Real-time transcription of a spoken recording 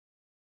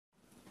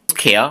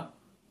care.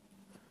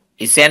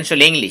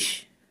 Essential English,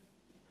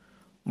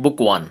 Book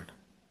 1,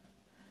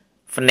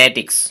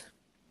 Phonetics.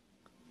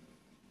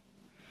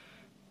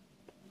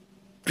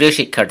 প্রিয়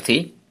শিক্ষার্থী,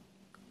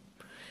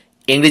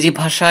 ইংরেজি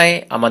ভাষায়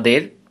আমাদের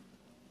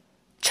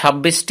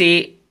 26টি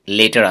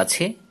লেটার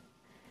আছে,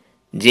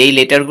 যেই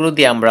লেটারগুলো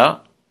দিয়ে আমরা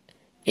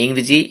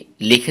ইংরেজি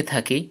লিখে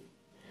থাকি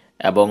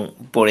এবং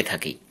পড়ে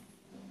থাকি।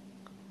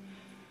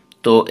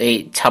 তো এই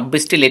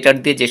 26টি লেটার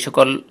দিয়ে যে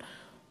সকল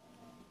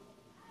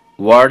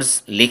ওয়ার্ডস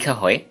লেখা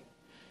হয়,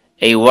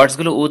 এই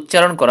ওয়ার্ডসগুলো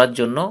উচ্চারণ করার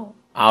জন্য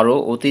আরও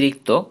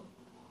অতিরিক্ত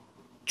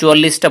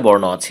 44টা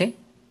বর্ণ আছে,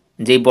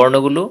 যেই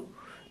বর্ণগুলো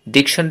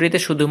ডিকশনারিতে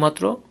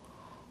শুধুমাত্র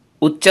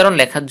উচ্চারণ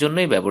লেখার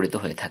জন্যই ব্যবহৃত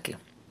হয়ে থাকে।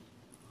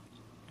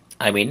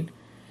 I mean,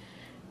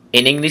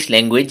 in English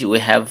language we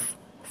have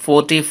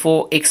 44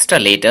 extra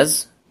letters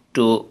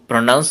to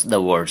pronounce the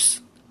words.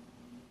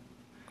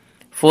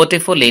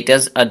 44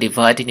 letters are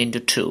divided into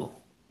two.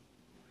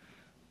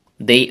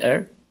 They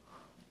are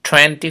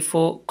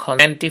 24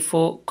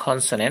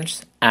 consonants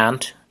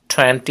and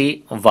 20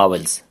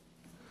 vowels.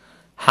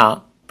 হ্যাঁ,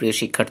 প্রিয়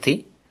শিক্ষার্থী,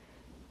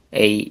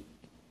 এই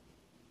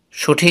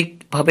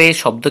সঠিকভাবে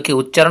শব্দকে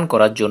উচ্চারণ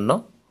করার জন্য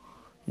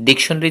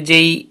ডিকশনারি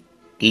যেই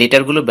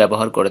লেটারগুলো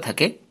ব্যবহার করে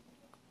থাকে,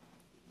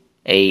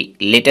 এই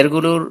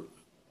লেটারগুলোর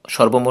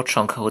সর্বমোট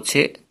সংখ্যা হচ্ছে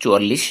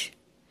 44,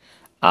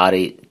 আর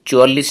এই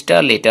 44টা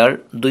লেটার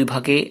দুই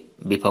ভাগে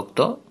বিভক্ত।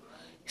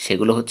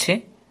 সেগুলো হচ্ছে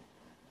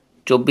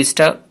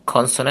 24টা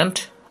কনসোনেন্ট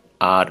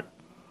আর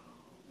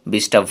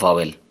 20টা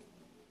ভাওয়েল।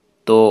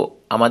 তো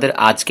আমাদের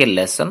আজকের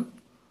লেসন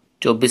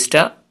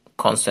 24টা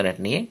কনসোনেন্ট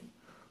নিয়ে।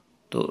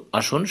 তো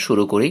আসুন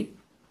শুরু করি।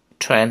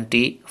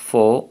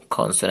 24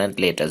 কনসোনেন্ট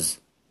লেটার্স।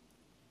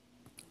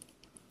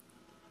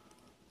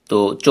 তো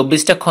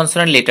 24টা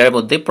কনসোনেন্ট লেটারের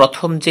মধ্যে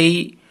প্রথম যেই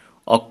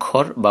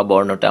অক্ষর বা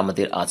বর্ণটা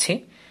আমাদের আছে,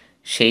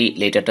 সেই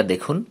লেটারটা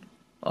দেখুন।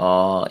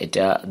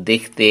 এটা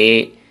দেখতে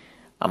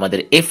আমাদের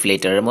এফ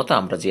লেটারের মতো।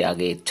 আমরা যে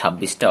আগে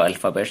 26টা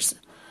অ্যালফাবেটস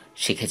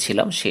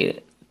শিখেছিলাম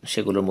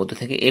সেগুলোর মধ্যে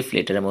থেকে এফ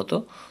লেটারের মতো।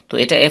 তো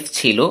এটা এফ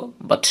ছিল,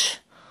 বাট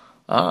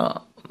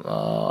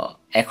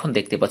এখন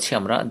দেখতে পাচ্ছি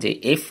আমরা যে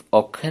এফ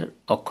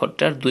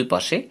অক্ষরটার দুই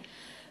পাশে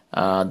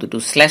দুটো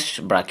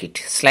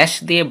স্ল্যাশ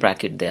দিয়ে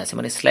ব্র্যাকেট দেওয়া আছে,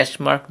 মানে স্ল্যাশ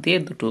মার্ক দিয়ে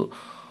দুটো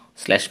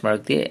স্ল্যাশ মার্ক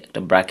দিয়ে একটা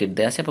ব্র্যাকেট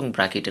দেওয়া আছে এবং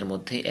ব্র্যাকেটের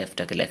মধ্যে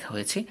এফটাকে লেখা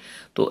হয়েছে।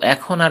 তো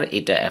এখন আর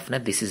এটা এফ না,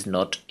 this is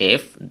not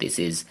F, this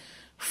is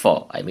ফ।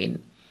 I mean,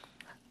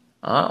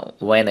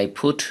 when I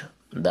put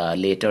the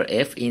letter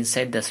F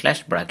inside the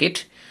slash bracket,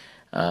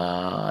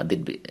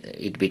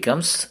 it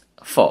becomes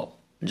F.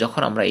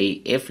 যখন আমরা এই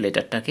F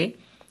লেটারটাকে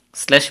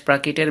স্ল্যাশ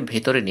ব্র্যাকেটের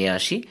ভেতরে নিয়ে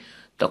আসি,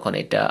 তখন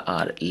এটা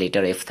আর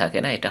লেটার F থাকে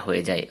না, এটা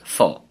হয়ে যায় F।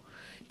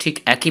 ঠিক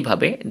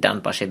একইভাবে ডান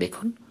পাশে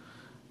দেখুন,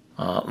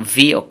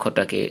 ভি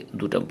অক্ষরটাকে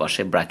দুটো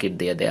পাশে ব্র্যাকেট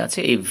দিয়ে দেওয়া আছে।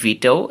 এই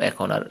ভিটাও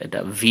এখন আর এটা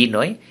ভি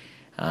নয়,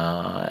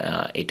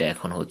 এটা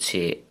এখন হচ্ছে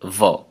ভ।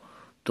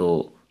 তো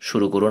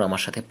শুরু করুন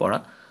আমার সাথে পড়া।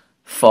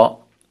 ফ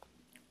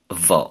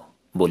ভ,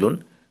 বলুন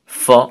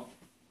ফ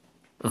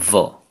ভ।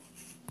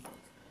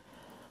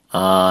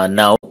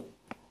 Now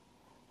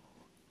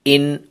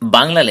in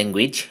Bangla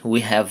language we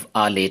have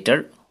a letter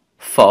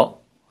f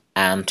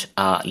and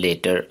a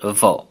letter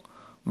v.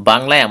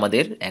 বাংলায়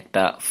আমাদের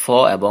একটা ফ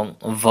এবং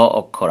ভ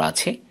অক্ষর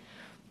আছে।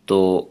 তো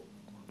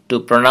to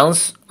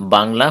pronounce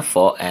বাংলা ফ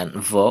and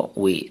v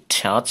we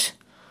touch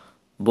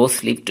both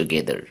lips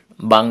together.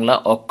 Bangla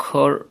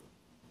অক্ষর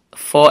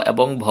ফ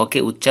এবং ভকে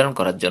উচ্চারণ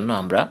করার জন্য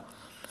আমরা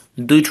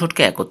দুই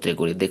ঠোঁটকে একত্রে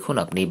করি। দেখুন,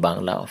 আপনি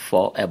বাংলা ফ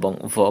এবং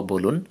ভ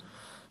বলুন,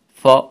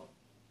 ফ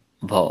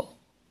ভ,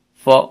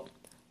 ফ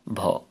ভ।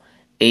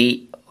 এই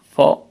ফ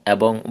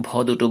এবং ভ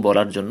দুটো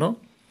বলার জন্য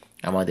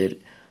আমাদের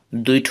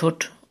দুই ঠোঁট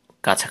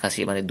কাছাকাছি,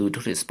 মানে দুই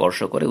ঠোঁট স্পর্শ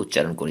করে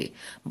উচ্চারণ করি।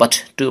 বাট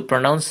টু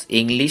প্রনাউন্স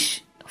ইংলিশ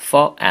ফ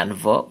অ্যান্ড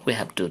ভ we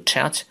have to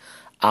touch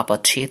upper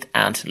teeth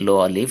and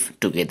lower lip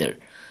together.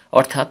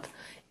 অর্থাৎ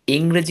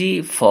ইংরেজি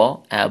ফ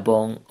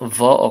এবং ভ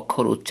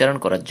অক্ষর উচ্চারণ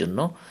করার জন্য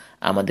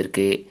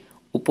আমাদেরকে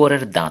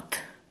উপরের দাঁত,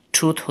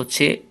 টুথ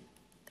হচ্ছে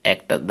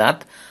একটা দাঁত,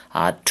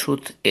 আর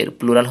টুথ এর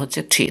প্লুরাল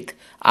হচ্ছে টিথ।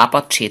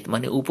 আপার টিথ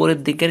মানে উপরের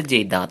দিকের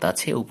যেই দাঁত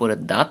আছে,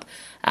 উপরের দাঁত,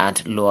 অ্যান্ড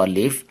লোয়ার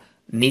লিপ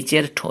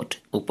নিচের ঠোঁট।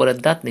 উপরের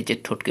দাঁত নিচের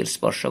ঠোঁটকে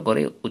স্পর্শ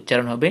করে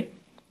উচ্চারণ হবে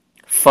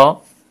ফ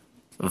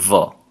ভ।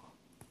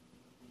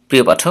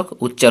 প্রিয় পাঠক,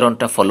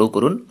 উচ্চারণটা ফলো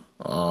করুন,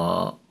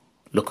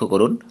 লক্ষ্য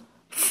করুন।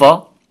 ফ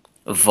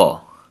ভ,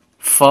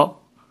 ফ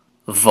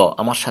ভ।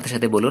 আমার সাথে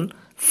সাথে বলুন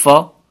ফ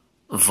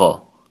ভ।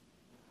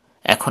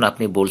 এখন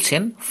আপনি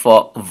বলছেন ফ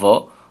ভ,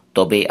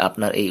 তবে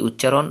আপনার এই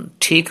উচ্চারণ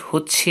ঠিক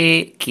হচ্ছে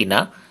কি না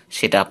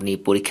সেটা আপনি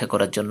পরীক্ষা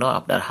করার জন্য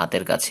আপনার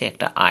হাতের কাছে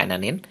একটা আয়না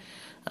নিন।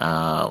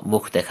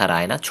 মুখ দেখার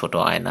আয়না, ছোট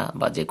আয়না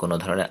বা যে কোনো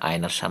ধরনের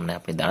আয়নার সামনে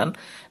আপনি দাঁড়ান।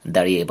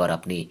 দাঁড়িয়ে এবার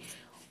আপনি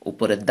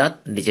উপরের দাঁত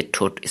নিজের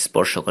ঠোঁট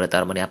স্পর্শ করে,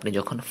 তার মানে আপনি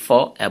যখন ফ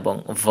এবং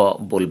ভ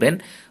বলবেন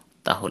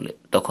তাহলে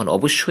তখন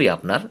অবশ্যই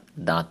আপনার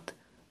দাঁত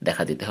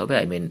দেখা দিতে হবে।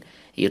 I mean,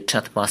 your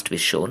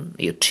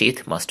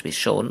teeth must be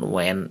shown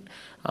when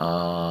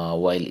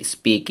while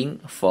speaking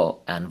for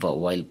and vo,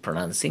 while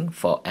pronouncing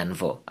for and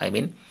vo. I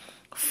mean,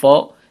 for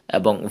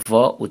এবং ভ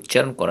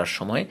উচ্চারণ করার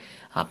সময়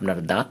আপনার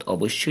দাঁত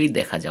অবশ্যই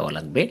দেখা যাওয়া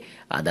লাগবে,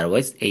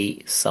 আদারওয়াইজ এই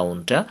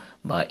সাউন্ডটা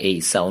বা এই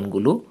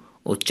সাউন্ডগুলো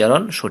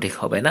উচ্চারণ সঠিক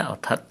হবে না,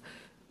 অর্থাৎ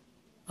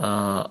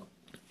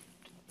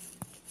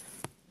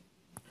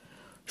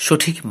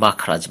সঠিক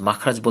মাখরাজ।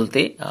 মাখরাজ বলতে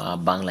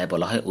বাংলায়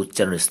বলা হয়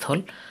উচ্চারণ স্থল,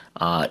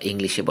 আর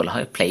ইংলিশে বলা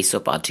হয় প্লেস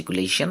অফ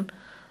আর্টিকুলেশন,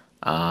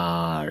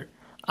 আর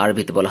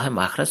আরবিতে বলা হয়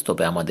মাখরাজ।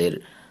 তবে আমাদের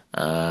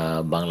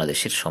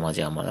বাংলাদেশের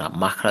সমাজে আমরা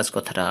মাখরাজ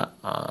কথাটা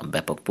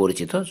ব্যাপক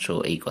পরিচিত, সো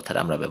এই কথাটা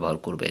আমরা ব্যবহার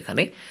করব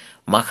এখানে।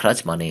 মাখরাজ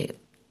মানে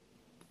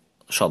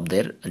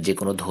শব্দের যে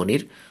কোনো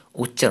ধ্বনির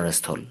উচ্চারণ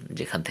স্থল,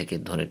 যেখান থেকে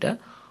ধ্বনিটা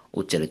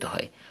উচ্চারিত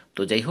হয়।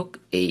 তো যাই হোক,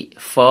 এই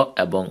ফ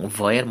এবং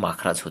ভয়ের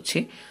মাখরাজ হচ্ছে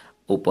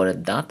উপরের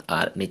দাঁত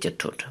আর নিচের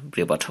ঠোঁট।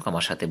 প্রিয় পাঠক,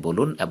 আমার সাথে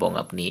বলুন, এবং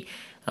আপনি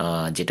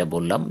যেটা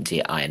বললাম যে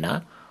আয়না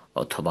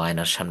অথবা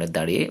আয়নার সামনে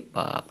দাঁড়িয়ে,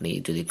 বা আপনি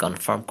যদি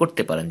কনফার্ম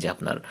করতে পারেন যে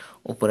আপনার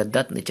উপরের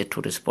দাঁত নিচের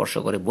ঠোঁটে স্পর্শ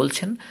করে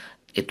বলছেন,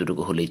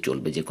 এতটুকু হলেই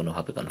চলবে, যে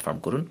কোনোভাবে কনফার্ম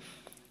করুন।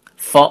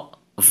 ফ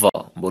ভ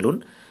বলুন,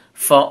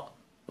 ফ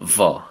ভ,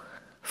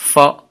 ফ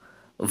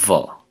ভ,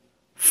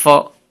 ফ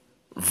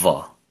ভ,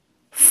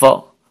 ফ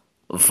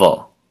ভ।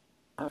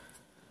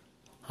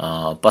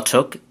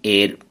 পাঠক,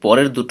 এর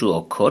পরের দুটো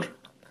অক্ষর,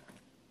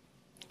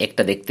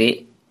 একটা দেখতে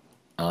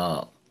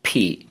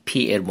ফি ফি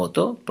এর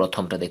মতো,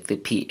 প্রথমটা দেখতে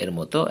ফি এর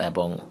মতো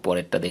এবং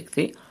পরেরটা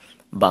দেখতে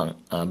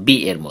বি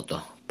এর মতো।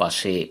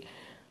 পাশে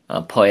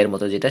ফ এর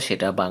মতো যেটা,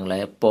 সেটা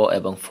বাংলায় প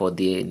এবং ফ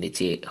দিয়ে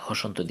নিচে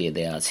হসন্ত দিয়ে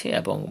দেয়া আছে,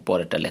 এবং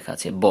পরেরটা লেখা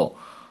আছে ব।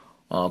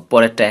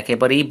 পরেরটা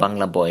একেবারেই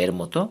বাংলা ব এর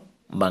মতো।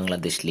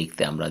 বাংলাদেশ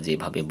লিখতে আমরা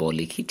যেভাবে ব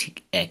লিখি ঠিক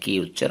একই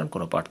উচ্চারণ,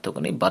 কোনো পার্থক্য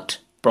নেই। বাট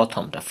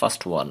প্রথমটা,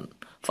 ফার্স্ট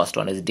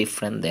ওয়ান ইজ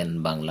ডিফারেন্ট দেন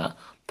বাংলা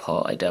ফ।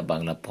 এটা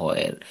বাংলা ফ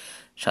এর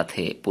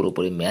সাথে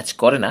পুরোপুরি ম্যাচ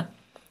করে না।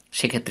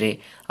 সেক্ষেত্রে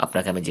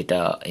আপনাকে আমি যেটা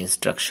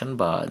ইনস্ট্রাকশন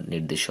বা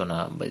নির্দেশনা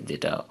বা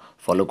যেটা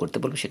ফলো করতে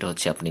বলবো, সেটা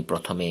হচ্ছে আপনি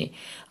প্রথমে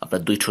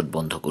আপনার দুই ঠোঁট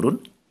বন্ধ করুন,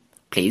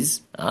 প্লিজ।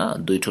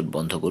 দুই ঠোঁট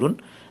বন্ধ করুন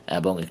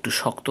এবং একটু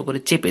শক্ত করে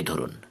চেপে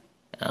ধরুন।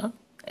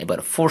 এবার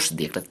ফোর্স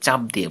দিয়ে, একটা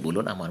চাপ দিয়ে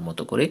বলুন আমার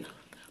মতো করে,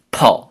 ফ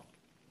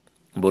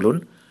বলুন,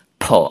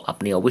 ফ।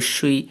 আপনি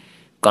অবশ্যই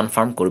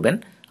কনফার্ম করবেন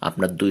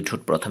আপনার দুই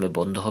ঠোঁট প্রথমে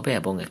বন্ধ হবে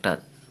এবং একটা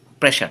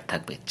প্রেশার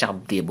থাকবে, চাপ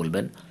দিয়ে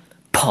বলবেন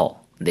ফ।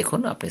 দেখুন,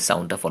 আপনি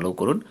সাউন্ডটা ফলো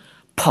করুন,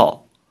 ফ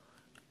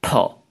ফ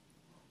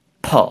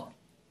ফ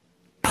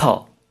ফ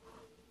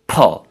ফ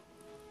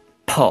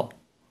ফ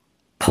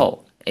ফ।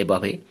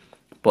 এভাবে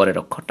পরের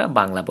অক্ষরটা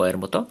বাংলা বয়ের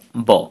মতো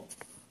ব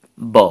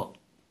ব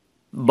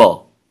ব।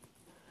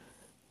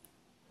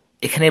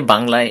 এখানে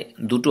বাংলায়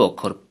দুটো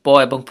অক্ষর প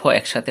এবং ফ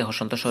একসাথে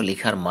হসন্ত সহ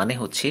লেখার মানে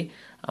হচ্ছে,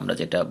 আমরা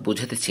যেটা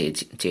বোঝাতে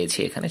চেয়েছি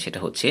এখানে, সেটা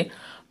হচ্ছে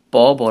প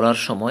বলার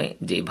সময়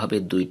যেভাবে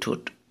দুই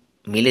ঠোঁট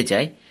মিলে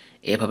যায়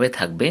এভাবে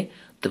থাকবে,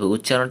 তবে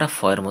উচ্চারণটা ফ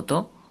এর মতো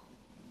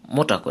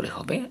মোটা করে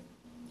হবে,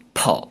 ফ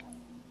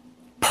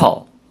ফ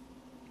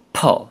ফ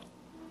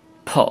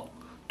ফ।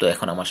 তো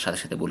এখন আমার সাথে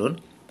সাথে বলুন,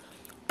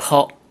 ফ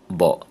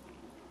ব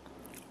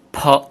ফ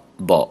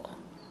ব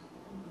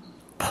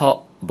ফ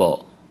ব।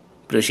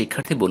 প্রিয়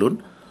শিক্ষার্থী, বলুন,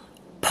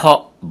 ফ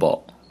ব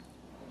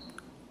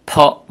ফ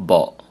ব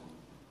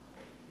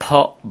ফ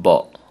ব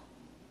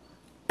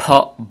ফ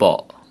ব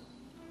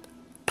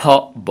ফ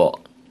ব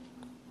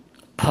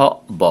ফ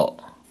ব।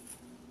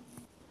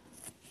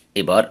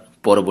 এবার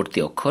পরবর্তী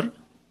অক্ষর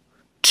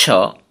ছ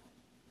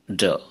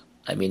ড,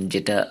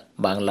 যেটা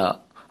বাংলা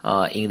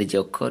ইংরেজি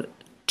অক্ষর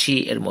টি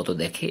এর মতো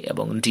দেখে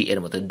এবং ডি এর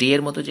মতো। ডি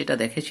এর মতো যেটা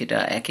দেখে সেটা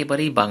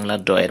একেবারেই বাংলা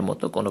ড এর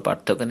মতো, কোনো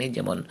পার্থক্য নেই।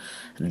 যেমন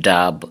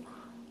ডাব,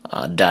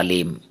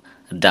 ডালিম,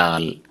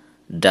 ডাল,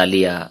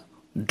 ডালিয়া,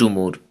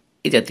 ডুমুর,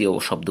 এই জাতীয়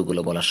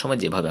শব্দগুলো বলার সময়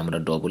যেভাবে আমরা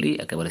ড বলি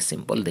একেবারে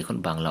সিম্পল। দেখুন,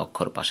 বাংলা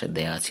অক্ষর পাশে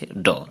দেয়া আছে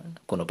ড,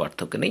 কোনো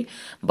পার্থক্য নেই।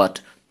 বাট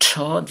ছ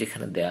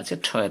যেখানে দেয়া আছে,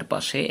 ছ এর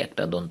পাশে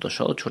একটা দন্ত স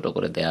ছোট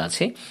করে দেয়া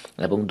আছে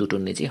এবং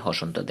দুটোর নিচে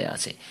হসন্ত দেয়া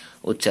আছে।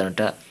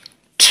 উচ্চারণটা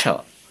ছ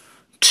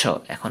ছ।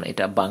 এখন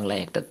এটা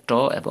বাংলায় একটা ট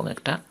এবং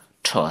একটা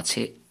ঠ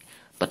আছে,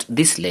 but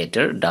this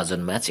letter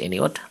doesn't match any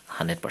watt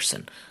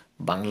 100%।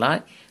 বাংলায়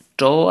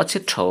ট আছে,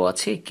 ঠ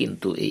আছে,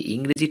 কিন্তু এই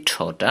ইংরেজি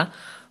ঠটা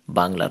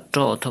বাংলা ট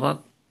অথবা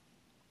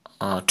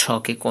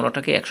ঠকে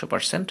কোনোটাকে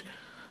 100%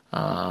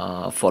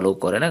 ফলো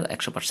করে না,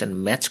 100%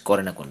 ম্যাচ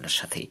করে না কোনটার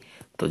সাথেই।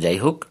 তো যাই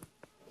হোক,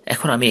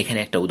 এখন আমি এখানে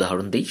একটা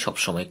উদাহরণ দিই,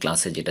 সবসময়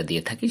ক্লাসে যেটা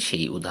দিয়ে থাকি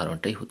সেই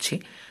উদাহরণটাই হচ্ছে,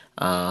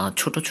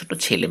 ছোট ছোট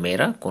ছেলে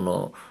মেয়েরা কোনো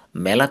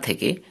মেলা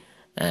থেকে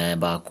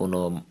বা কোনো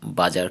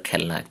বাজার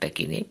খেলনা একটা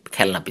কিনে,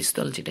 খেলনা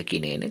পিস্তল যেটা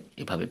কিনে এনে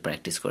এভাবে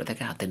প্র্যাকটিস করে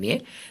থাকে, হাতে নিয়ে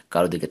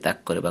কারো দিকে তাক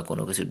করে বা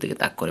কোনো কিছুর দিকে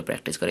তাক করে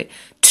প্র্যাকটিস করে।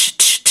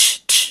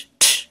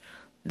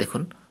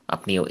 দেখুন,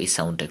 আপনিও এই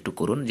সাউন্ডটা একটু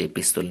করুন, যে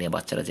পিস্তল নিয়ে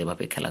বাচ্চারা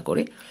যেভাবে খেলা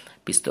করে,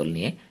 পিস্তল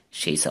নিয়ে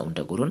সেই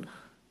সাউন্ডটা করুন,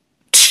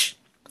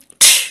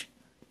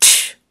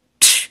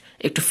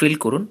 একটু ফিল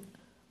করুন।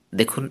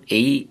 দেখুন,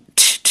 এই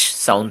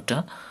সাউন্ডটা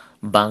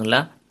বাংলা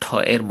ঠ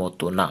এর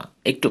মতো না,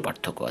 একটু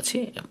পার্থক্য আছে,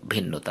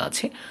 ভিন্নতা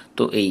আছে।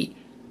 তো এই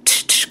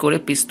করে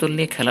পিস্তল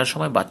নিয়ে খেলার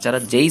সময় বাচ্চারা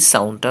যেই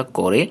সাউন্ডটা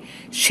করে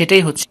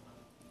সেটাই হচ্ছে,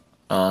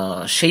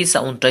 সেই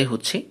সাউন্ডটাই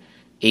হচ্ছে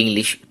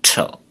ইংলিশ ঠ।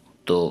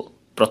 তো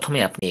প্রথমে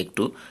আপনি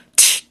একটু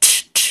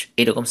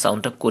এরকম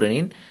সাউন্ডটা করে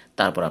নিন,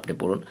 তারপর আপনি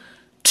পড়ুন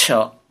ছ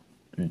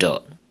ড।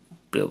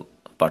 প্রিয়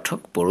পাঠক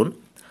পড়ুন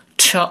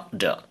ছ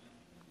ড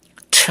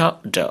ছ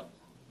ড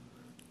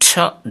ছ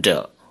ড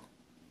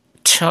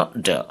ছ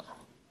ড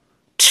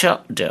ছ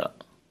ড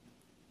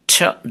ছ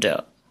ড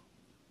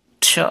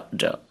ছ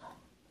ড।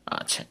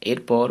 আচ্ছা,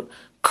 এরপর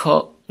খ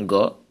গ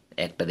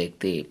একটা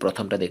দেখতে,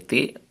 প্রথমটা দেখতে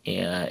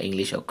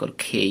ইংলিশ অক্ষর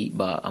খেই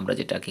বা আমরা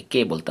যেটাকে কে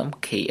বলতাম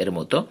খেই এর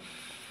মতো,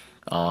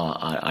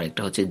 আর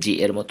আরেকটা হচ্ছে জি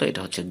এর মতো,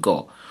 এটা হচ্ছে গ।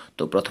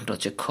 তো প্রথমটা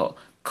হচ্ছে খ।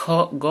 খ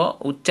গ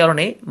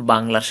উচ্চারণে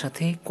বাংলার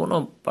সাথে কোনো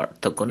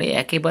পার্থক্য নেই,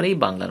 একেবারেই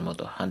বাংলার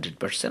মতো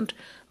 100%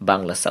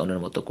 বাংলা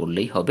সাউন্ডের মতো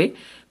করলেই হবে।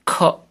 খ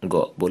গ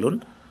বলুন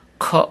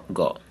খ গ।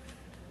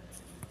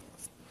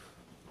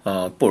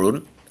 পড়ুন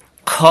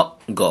খ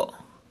গ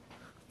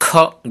খ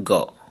গ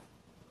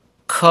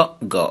খ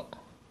গ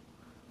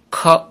খ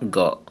গ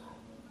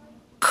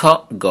খ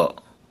গ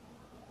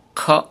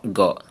খ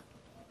গ।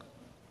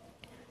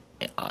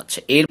 আচ্ছা,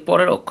 এর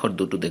পরের অক্ষর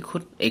দুটো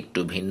দেখুন একটু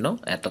ভিন্ন।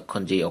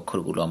 এতক্ষণ যে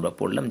অক্ষরগুলো আমরা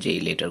পড়লাম, যে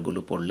লেটারগুলো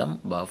পড়লাম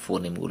বা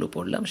ফোনেমগুলো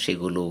পড়লাম,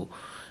 সেগুলো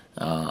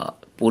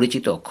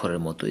পরিচিত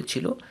অক্ষরের মতোই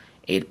ছিল।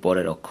 এর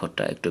পরের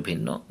অক্ষরটা একটু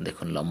ভিন্ন।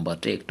 দেখুন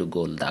লম্বাটে একটু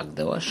গোল দাগ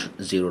দেওয়া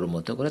জিরোর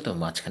মতো করে, তো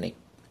মাঝখানে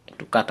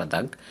একটু কাটা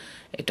দাগ।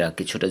 এটা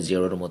কিছুটা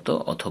জিরোর মতো,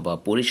 অথবা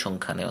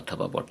পরিসংখ্যানে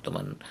অথবা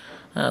বর্তমান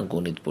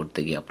গণিত পড়তে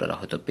গিয়ে আপনারা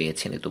হয়তো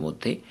পেয়েছেন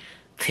ইতিমধ্যে,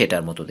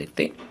 থিয়েটার মতো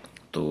দেখতে।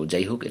 তো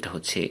যাই হোক, এটা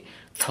হচ্ছে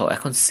থ।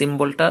 এখন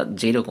সিম্বলটা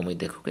যেরকমই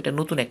দেখুক, এটা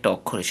নতুন একটা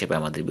অক্ষর হিসেবে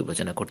আমাদের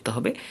বিবেচনা করতে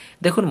হবে।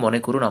 দেখুন, মনে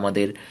করুন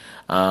আমাদের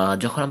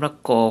যখন আমরা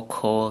ক খ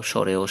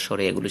স্বরে ও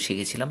স্বরে এগুলো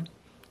শিখেছিলাম,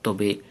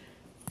 তবে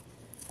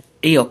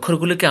এই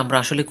অক্ষরগুলোকে আমরা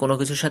আসলে কোনো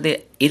কিছুর সাথে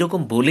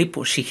এরকম বলেই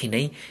শিখি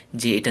নাই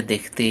যে এটা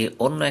দেখতে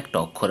অন্য একটা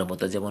অক্ষরের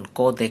মতো, যেমন ক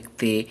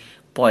দেখতে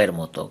পয়ের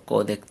মতো, ক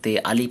দেখতে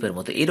আলিপের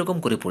মতো, এরকম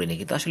করে পড়িনি।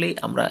 কিন্তু আসলে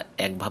আমরা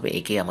একভাবে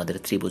এঁকে, আমাদের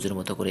ত্রিভুজের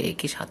মতো করে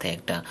এঁকে সাথে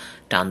একটা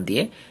টান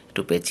দিয়ে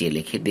একটু পেঁচিয়ে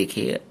লিখে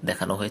দেখে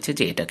দেখানো হয়েছে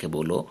যে এটাকে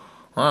বলো,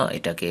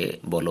 এটাকে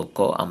বলো ক।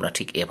 আমরা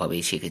ঠিক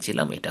এভাবেই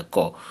শিখেছিলাম এটা ক।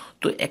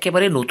 তো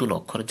একেবারে নতুন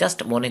অক্ষর, জাস্ট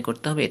মনে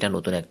করতে হবে এটা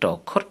নতুন একটা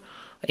অক্ষর।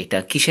 এটা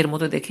কিসের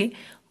মতো দেখে,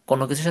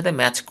 কোনো কিছুর সাথে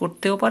ম্যাচ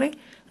করতেও পারে,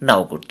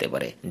 নাও করতে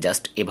পারে।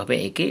 জাস্ট এভাবে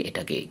এঁকে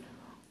এটাকে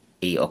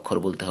এই অক্ষর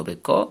বলতে হবে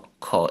ক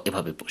খ,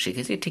 এভাবে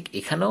শিখেছি। ঠিক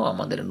এখানেও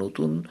আমাদের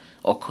নতুন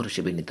অক্ষর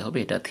হিসেবে নিতে হবে।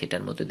 এটা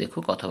থিয়েটার মধ্যে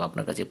দেখুক অথবা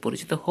আপনার কাছে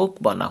পরিচিত হোক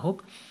বা না হোক,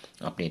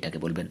 আপনি এটাকে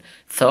বলবেন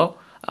স,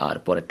 আর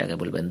পরেরটাকে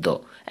বলবেন দ।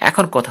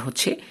 এখন কথা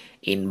হচ্ছে,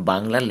 in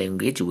Bangla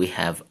language we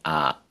have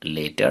a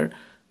letter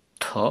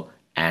থ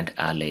and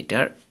a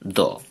letter the.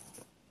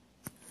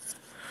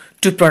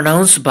 To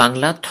pronounce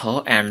Bangla tho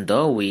and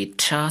the, we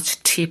touch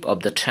tip of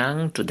the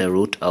tongue to the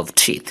root of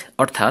teeth.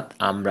 অর্থাৎ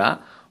আমরা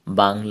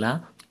বাংলা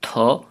থ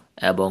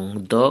এবং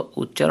দ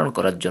উচ্চারণ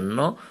করার জন্য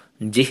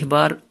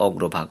জিহ্বার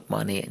অগ্রভাগ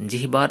মানে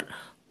জিহ্বার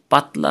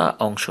পাতলা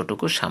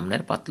অংশটুকু,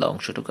 সামনের পাতলা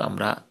অংশটুকু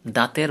আমরা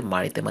দাঁতের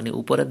মাড়িতে মানে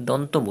উপরের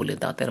দন্তমূলে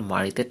দাঁতের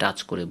মাড়িতে টাচ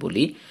করে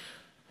বলি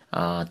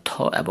থ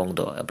এবং দ।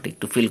 আপনি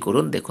একটু ফিল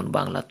করুন, দেখুন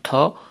বাংলা থ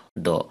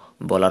দ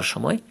বলার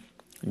সময়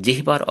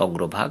জিহ্বার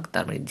অগ্রভাগ,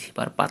 তার মানে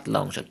জিহ্বার পাতলা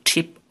অংশ,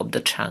 টিপ অব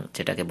দ্য ঠাং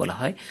যেটাকে বলা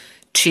হয়,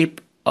 টিপ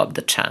অব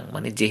দ্য ঠাং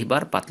মানে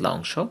জিহ্বার পাতলা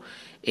অংশ,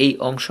 এই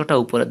অংশটা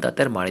উপরের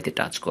দাঁতের মাড়িতে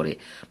টাচ করে।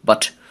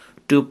 বাট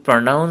টু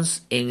প্রনাউন্স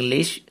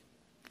ইংলিশ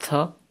থ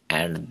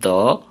and the,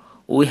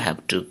 we have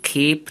to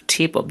keep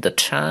tip of the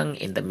ঠাং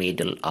in the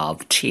middle of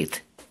teeth.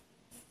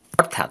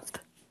 অর্থাৎ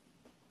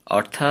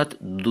অর্থাৎ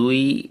দুই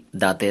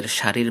দাঁতের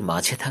সারির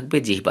মাঝে থাকবে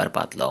জিহ্বার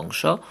পাতলা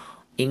অংশ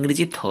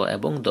ইংরেজি থ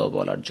এবং দ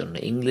বলার জন্য।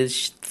 ইংলিশ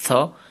থ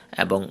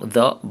এবং দ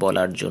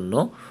বলার জন্য,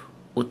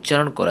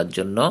 উচ্চারণ করার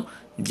জন্য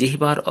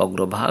জিহ্বার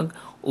অগ্রভাগ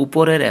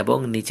উপরের এবং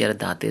নিচের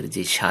দাঁতের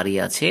যে সারি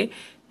আছে,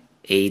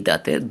 এই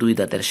দাঁতের দুই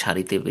দাঁতের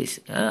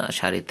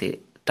সারিতে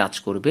টাচ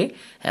করবে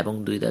এবং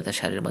দুই দাঁতের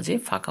সারির মাঝে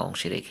ফাঁকা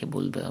অংশে রেখে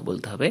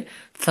বলতে হবে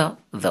থ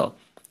দ।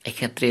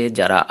 এক্ষেত্রে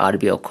যারা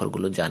আরবি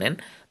অক্ষরগুলো জানেন,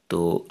 তো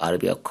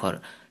আরবি অক্ষর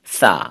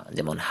সা,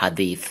 যেমন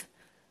হাদিস,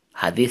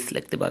 হাদিস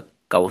লিখতে বা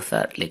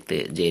কাউসার লিখতে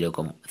যে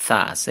এরকম সা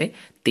আছে,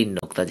 তিন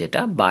নোক্তা,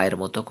 যেটা বায়ের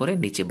মতো করে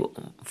নিচে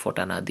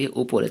ফোঁটা না দিয়ে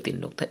উপরে তিন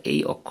নোক্তা, এই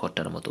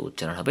অক্ষরটার মতো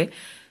উচ্চারণ হবে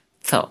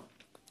স।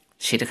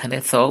 সেটাখানে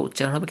স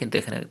উচ্চারণ হবে, কিন্তু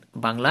এখানে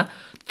বাংলা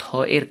থ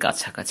এর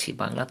কাছাকাছি,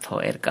 বাংলা থ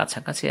এর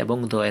কাছাকাছি এবং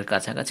দ এর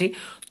কাছাকাছি,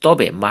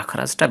 তবে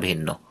মাখরাজটা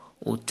ভিন্ন,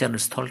 উচ্চারণ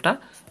স্থলটা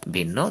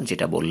ভিন্ন।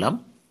 যেটা বললাম,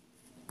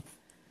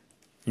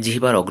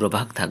 জিহ্বার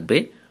অগ্রভাগ থাকবে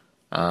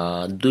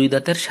দুই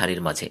দাঁতের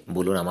সারির মাঝে।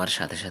 বলুন আমার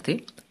সাথে সাথে,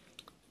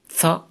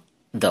 থ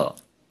দ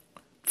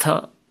থ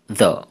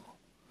দ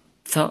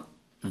থ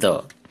দ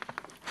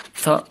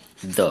থ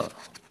দ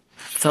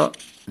থ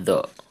দ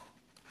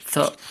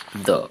থ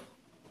দ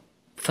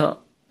থ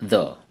দ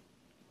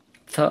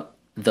থ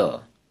দ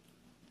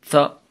থ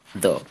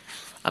দ।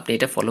 আপনি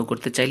এটা ফলো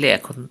করতে চাইলে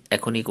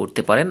এখনই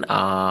করতে পারেন।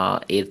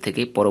 এর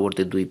থেকে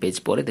পরবর্তী 2 পেজ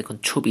পরে দেখুন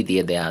ছবি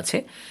দিয়ে দেয়া আছে,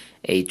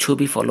 এই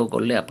ছবি ফলো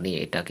করলে আপনি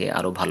এটাকে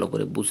আরো ভালো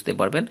করে বুঝতে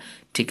পারবেন।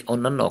 ঠিক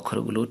অন্যান্য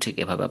অক্ষরগুলো ঠিক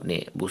এভাবে আপনি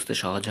বুঝতে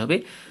সহজ হবে।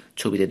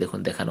 ছবিতে দেখুন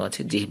দেখানো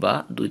আছে, জিহ্বা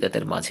দুই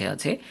দাঁতের মাঝে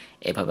আছে,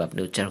 এভাবে আপনি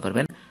উচ্চারণ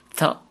করবেন থ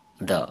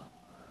দ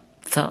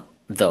থ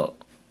দ।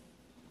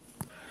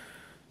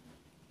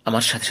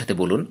 আমার সাথে সাথে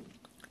বলুন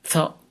থ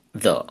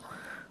দ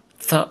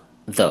থ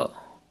দ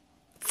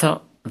থ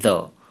দ।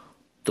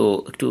 তো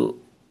একটু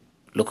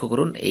লক্ষ্য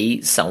করুন এই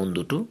সাউন্ড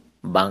দুটো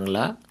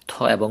বাংলা থ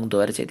এবং দ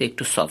এর চাইতে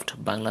একটু সফট।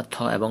 বাংলা থ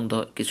এবং দ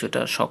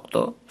কিছুটা শক্ত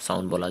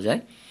সাউন্ড বলা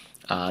যায়,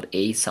 আর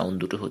এই সাউন্ড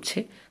দুটো হচ্ছে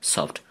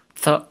সফট।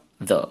 থ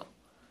দ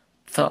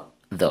থ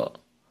দ।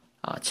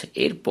 আচ্ছা,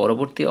 এর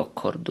পরবর্তী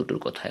অক্ষর দুটোর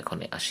কথা এখন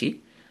আসি।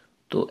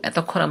 তো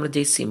এতক্ষণ আমরা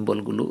যেই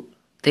সিম্বলগুলো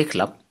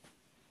দেখলাম,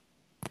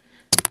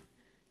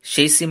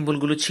 সেই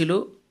সিম্বলগুলো ছিল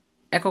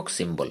একক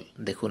সিম্বল।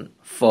 দেখুন,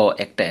 ফ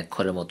একটা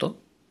অক্ষরের মতো,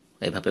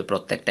 এভাবে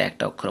প্রত্যেকটা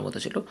একটা অক্ষরের মতো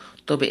ছিল।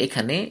 তবে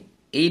এখানে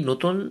এই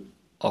নতুন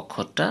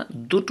অক্ষরটা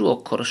দুটো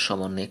অক্ষরের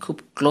সমন্বয়ে খুব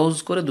ক্লোজ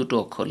করে দুটো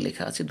অক্ষর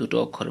লেখা আছে, দুটো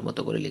অক্ষরের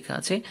মতো করে লেখা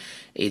আছে।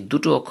 এই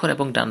দুটো অক্ষর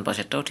এবং ডান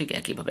পাশেরটাও ঠিক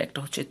একইভাবে, একটা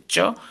হচ্ছে চ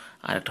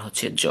আর একটা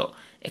হচ্ছে জ।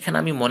 এখানে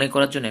আমি মনে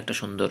করার জন্য একটা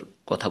সুন্দর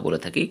কথা বলে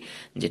থাকি,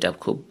 যেটা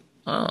খুব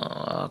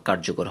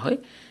কার্যকর হয়।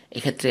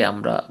 এক্ষেত্রে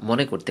আমরা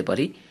মনে করতে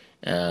পারি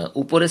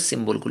উপরের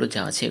সিম্বলগুলো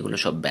যা আছে এগুলো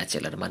সব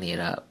ব্যাচেলার, মানে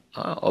এরা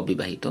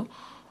অবিবাহিত।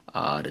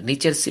 আর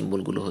নিচের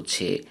সিম্বলগুলো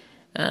হচ্ছে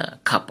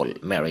কাপল,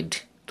 ম্যারিড।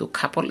 তো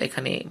কাপল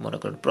এখানে মনে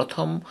করেন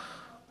প্রথম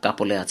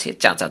কাপলে আছে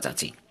চাচা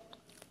চাচি,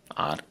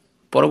 আর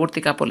পরবর্তী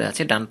কাপলে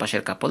আছে ডান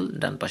পাশের কাপল,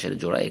 ডান পাশের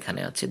জোড়া।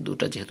 এখানে আছে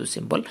দুটা যেহেতু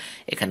সিম্বল,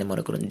 এখানে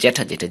মনে করুন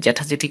জ্যাঠা জেঠে।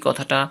 জ্যাঠা জেঠি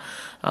কথাটা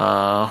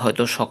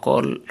হয়তো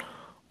সকল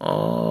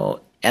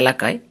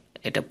এলাকায়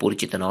এটা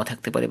পরিচিত নাও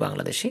থাকতে পারে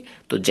বাংলাদেশে।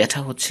 তো জ্যাঠা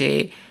হচ্ছে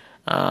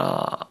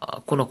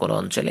কোনো কোনো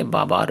অঞ্চলে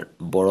বাবার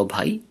বড়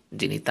ভাই,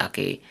 যিনি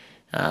তাকে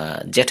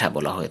জ্যাঠা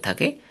বলা হয়ে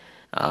থাকে,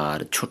 আর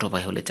ছোট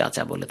ভাই হলে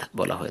চাচা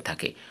বলা হয়ে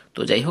থাকে। তো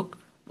যাই হোক,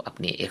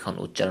 আপনি এখন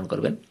উচ্চারণ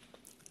করবেন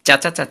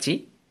চাচা চাচি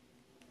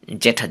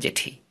জ্যাঠা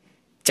জেঠি,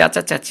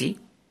 চাচা চাচি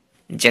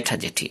জ্যাঠা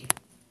জেঠি।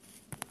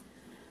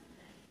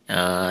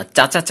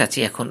 চাচা চাচি।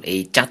 এখন এই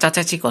চাচা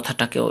চাচি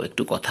কথাটাকেও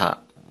একটু কথা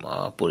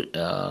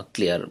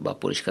ক্লিয়ার বা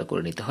পরিষ্কার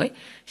করে নিতে হয়।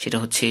 সেটা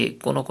হচ্ছে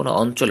কোনো কোনো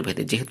অঞ্চল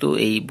ভেদে, যেহেতু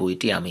এই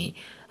বইটি আমি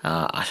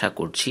আশা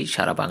করছি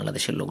সারা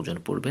বাংলাদেশের লোকজন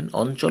পড়বেন,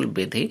 অঞ্চল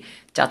ভেদে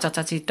চাচা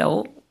চাচিটাও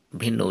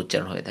ভিন্ন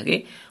উচ্চারণ হয়ে থাকে।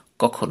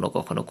 কখনো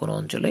কখনো কোনো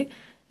অঞ্চলে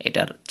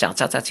এটার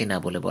চাচা চাচি না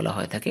বলে বলা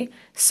হয়ে থাকে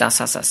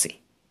সাসা সাসি,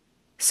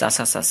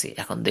 সাসা সাসি।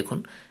 এখন দেখুন,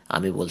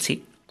 আমি বলছি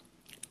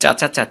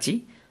চাচা চাচি,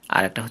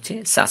 আর একটা হচ্ছে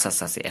সাসা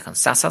সাসি। এখন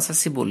সাসা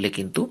সাসি বললে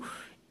কিন্তু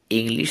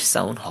ইংলিশ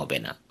সাউন্ড হবে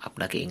না।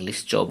 আপনাকে ইংলিশ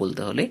চ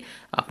বলতে হলে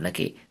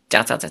আপনাকে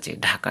চাচা চাচি,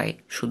 ঢাকায়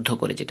শুদ্ধ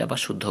করে যেটা বা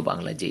শুদ্ধ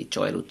বাংলায় যে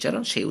চয়ের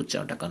উচ্চারণ, সেই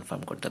উচ্চারণটা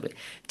কনফার্ম করতে হবে,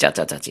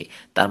 চাচা চাচি।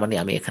 তার মানে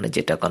আমি এখানে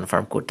যেটা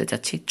কনফার্ম করতে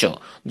চাচ্ছি চ।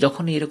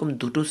 যখন এরকম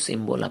দুটো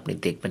সিম্বল আপনি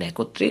দেখবেন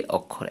একত্রে,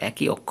 অক্ষর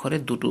একই অক্ষরে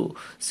দুটো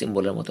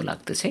সিম্বলের মতো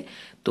লাগতেছে,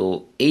 তো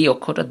এই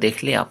অক্ষরটা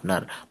দেখলে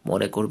আপনার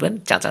মনে করবেন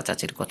চাচা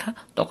চাচির কথা,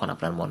 তখন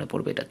আপনার মনে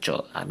পড়বে এটা চ।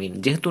 আমি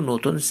যেহেতু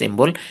নতুন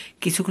সিম্বল,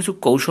 কিছু কিছু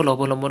কৌশল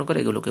অবলম্বন করে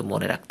এগুলোকে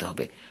মনে রাখতে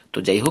হবে। তো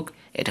যাই হোক,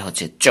 এটা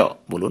হচ্ছে চ,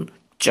 বলুন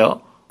চ।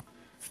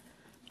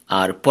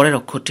 আর পরের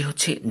অক্ষরটি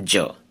হচ্ছে জ।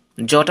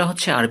 জটা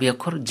হচ্ছে আরবি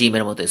অক্ষর,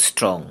 জিমের মতো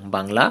স্ট্রং।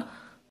 বাংলা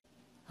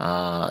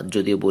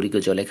যদিও বরিক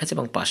জ লেখা আছে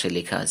এবং পাশে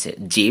লেখা আছে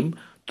জিম,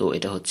 তো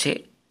এটা হচ্ছে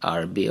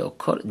আরবি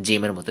অক্ষর,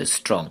 জিমের মতো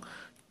স্ট্রং।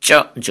 চ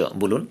জ,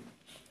 বলুন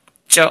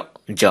চ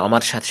জ।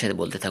 আমার সাথে সাথে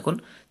বলতে থাকুন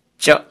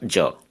চ জ,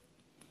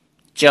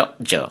 চ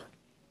জ,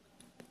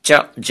 চ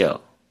জ,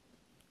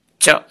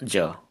 চ জ,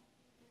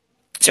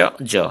 চ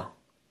জ,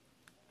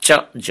 চ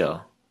জ,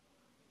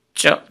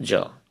 চ জ।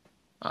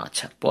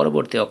 আচ্ছা,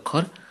 পরবর্তী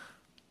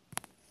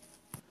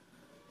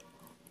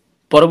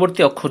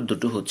অক্ষর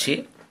দুটো হচ্ছে,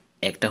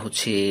 একটা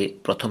হচ্ছে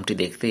প্রথমটি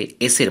দেখতে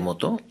এস এর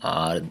মতো,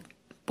 আর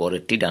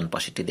পরেরটি ডান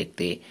পাশেরটি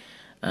দেখতে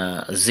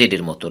জেড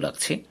এর মতো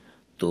লাগছে।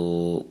 তো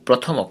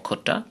প্রথম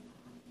অক্ষরটা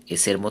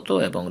এস এর মতো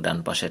এবং ডান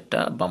পাশেরটা,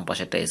 বাম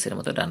পাশেরটা এস এর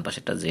মতো, ডান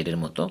পাশেরটা জেড এর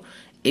মতো।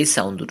 এই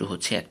সাউন্ড দুটো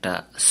হচ্ছে একটা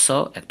স,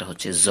 একটা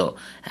হচ্ছে জ।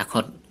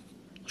 এখন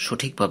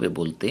সঠিকভাবে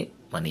বলতে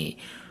মানে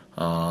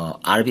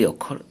আরবি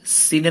অক্ষর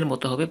সিনের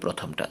মতো হবে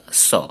প্রথমটা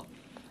স।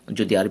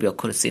 যদি আরবি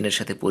অক্ষর সিনের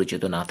সাথে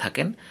পরিচিত না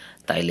থাকেন,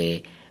 তাইলে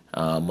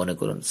মনে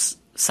করুন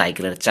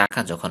সাইকেলের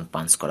চাকা যখন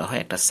পাঞ্চ করা হয়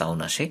একটা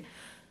সাউন্ড আসে,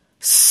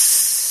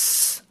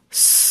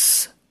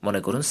 মনে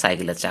করুন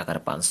সাইকেলের চাকার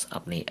পাঞ্চ,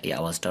 আপনি এই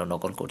আওয়াজটা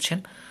নকল করছেন,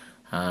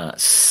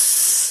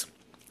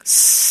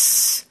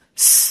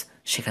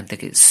 সেখান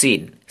থেকে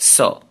সিন স,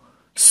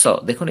 স।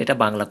 দেখুন, এটা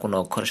বাংলা কোনো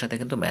অক্ষরের সাথে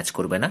কিন্তু ম্যাচ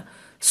করবে না।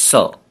 স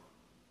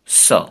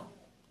স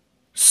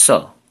স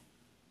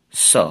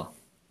স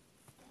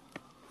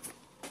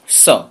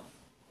স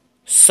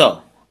স।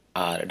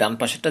 আর ডান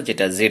পাশেরটা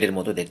যেটা জেড এর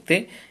মতো দেখতে,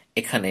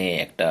 এখানে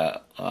একটা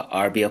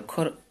আরবি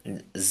অক্ষর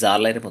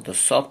জালের মতো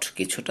সফট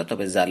কিছুটা,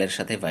 তবে জালের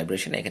সাথে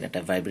ভাইব্রেশন, এখানে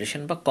একটা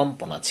ভাইব্রেশন বা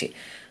কম্পন আছে।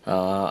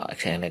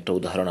 এখানে একটা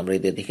উদাহরণ আমরা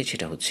এদের দেখি,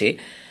 সেটা হচ্ছে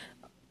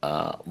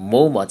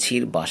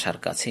মৌমাছির বাসার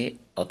কাছে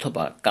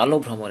অথবা কালো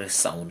ভ্রমরের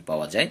সাউন্ড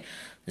পাওয়া যায়।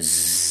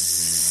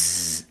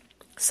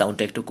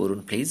 সাউন্ডটা একটু করুন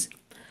প্লিজ।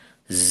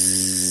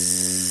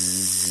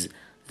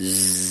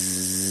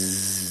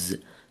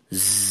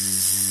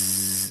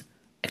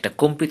 একটা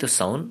কম্পিত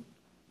সাউন্ড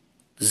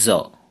জ,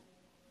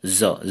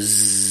 জ,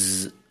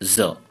 জ।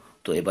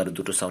 তো এবার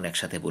দুটো সাউন্ড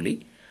একসাথে বলি,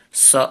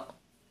 স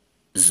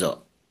জ,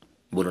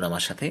 বলুন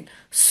আমার সাথে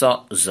স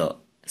জ,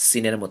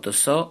 সিনের মতো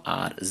স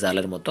আর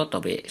জালের মতো,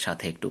 তবে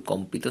সাথে একটু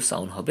কম্পিত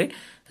সাউন্ড হবে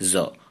জ।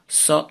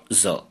 স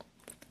জ,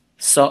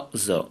 স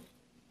জ,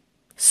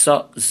 স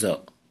জ,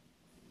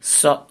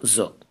 স জ।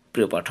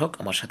 প্রিয় পাঠক,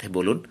 আমার সাথে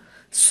বলুন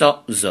স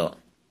জ,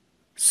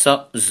 স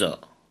জ,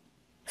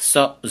 স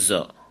জ,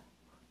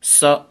 স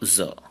জ,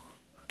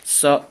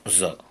 স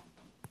জ।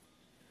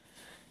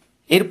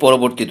 এর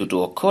পরবর্তী দুটো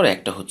অক্ষর,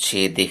 একটা হচ্ছে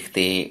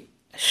দেখতে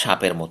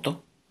সাপের মতো।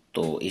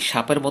 তো এই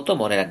সাপের মতো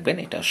মনে রাখবেন,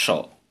 এটা স,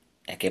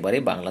 একেবারে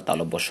বাংলা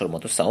তালব্যস্বর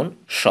মতো সাউন্ড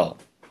স,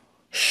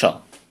 স,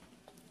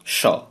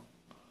 স,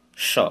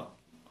 স,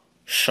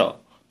 স।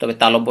 তবে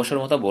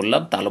তালব্যস্বর মতো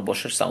বললাম,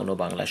 তালব্যস্বর সাউন্ডও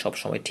বাংলায়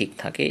সবসময় ঠিক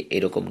থাকে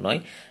এরকম নয়।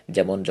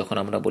 যেমন যখন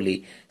আমরা বলি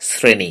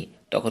শ্রেণী,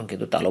 তখন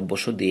কিন্তু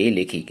তালব্যস্ব দিয়েই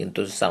লিখি,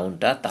 কিন্তু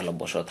সাউন্ডটা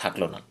তালব্যস্ব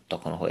থাকলো না,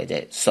 তখন হয়ে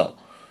যায় স।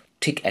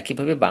 ঠিক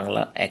একইভাবে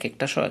বাংলা এক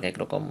একটা স এক এক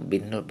রকম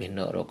ভিন্ন ভিন্ন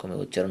রকমের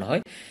উচ্চারণ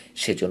হয়,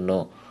 সেজন্য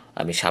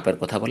আমি সাপের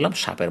কথা বললাম,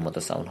 সাপের মতো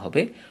সাউন্ড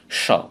হবে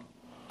স,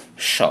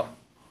 স,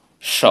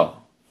 স।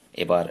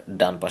 এবার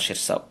ডান পাশের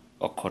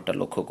অক্ষরটা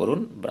লক্ষ্য করুন,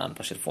 ডান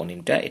পাশের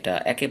ফোনিমটা, এটা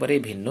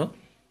একেবারেই ভিন্ন।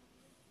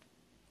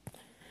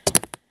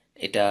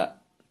 এটা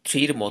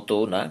থ্রির মতো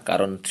না,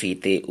 কারণ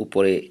থ্রিতে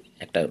উপরে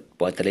একটা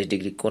 45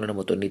 ডিগ্রি কোণের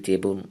মতো নিচে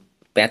এবং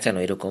প্যাঁচানো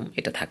এরকম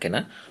এটা থাকে না।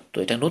 তো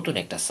এটা নতুন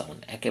একটা সাউন্ড,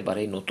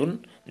 একেবারেই নতুন,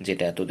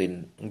 যেটা এতদিন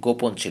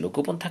গোপন ছিল।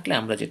 গোপন থাকলে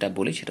আমরা যেটা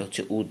বলি সেটা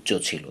হচ্ছে উচ্চ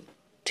ছিল,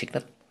 ঠিক না?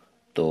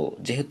 তো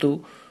যেহেতু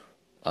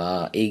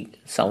এই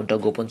সাউন্ডটা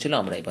গোপন ছিল,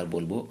 আমরা এবার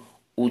বলবো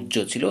উজ্জ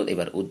ছিল।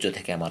 এবার উজ্জ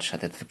থেকে আমার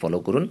সাথে ফলো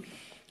করুন,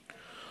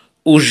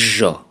 উজ্জ,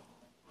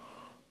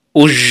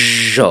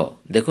 উজ্জ।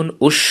 দেখুন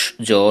উস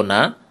জ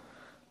না,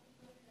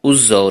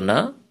 উজ্জ না,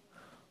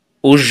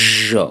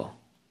 উজ্জ।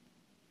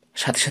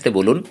 সাথে সাথে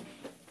বলুন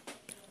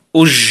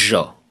উজ্জ,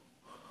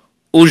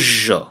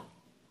 উজ্জ,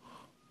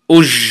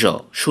 উজ্জ।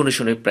 শুনে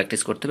শুনে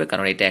প্র্যাকটিস করতে হবে,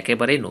 কারণ এটা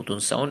একেবারেই নতুন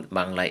সাউন্ড,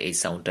 বাংলায় এই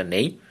সাউন্ডটা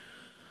নেই।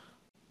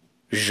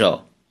 জ।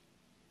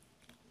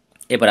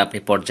 এবার আপনি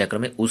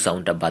পর্যায়ক্রমে উ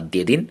সাউন্ডটা বাদ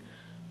দিয়ে দিন,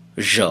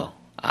 জ।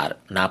 আর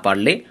না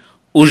পারলে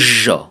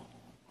উজ্জ,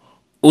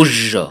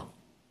 উজ্জ,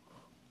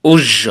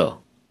 উজ্জ,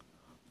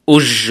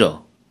 উজ্জ,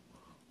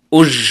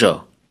 উজ্জ,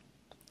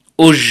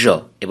 উজ্জ।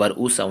 এবার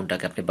উ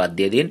সাউন্ডটাকে আপনি বাদ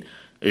দিয়ে দিন,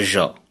 জ,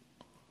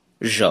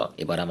 জ।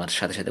 এবার আমার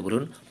সাথে সাথে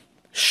বলুন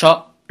স,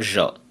 জ,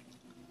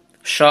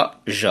 স,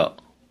 জ।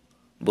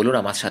 বলুন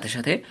আমার সাথে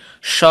সাথে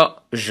স,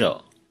 জ,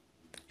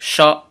 স,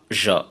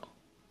 জ,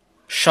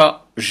 স,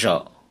 জ,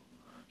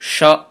 স,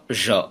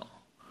 জ,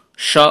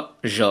 স,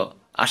 জ।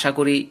 আশা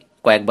করি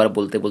কয়েকবার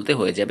বলতে বলতে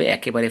হয়ে যাবে,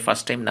 একেবারে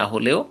ফার্স্ট টাইম না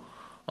হলেও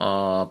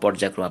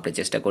পর্যায়ক্রমে আপনি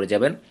চেষ্টা করে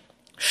যাবেন।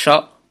 স,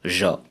 জ,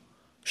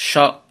 স,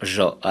 জ।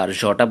 আর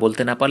জটা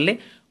বলতে না পারলে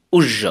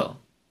উজ্জ,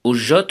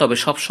 উজ্জ। তবে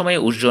সবসময়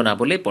উজ্জ না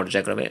বলে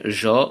পর্যায়ক্রমে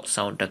জ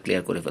সাউন্ডটা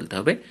ক্লিয়ার করে ফেলতে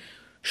হবে।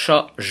 স,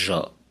 জ,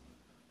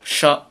 স,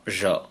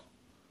 জ,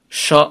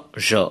 স,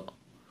 জ,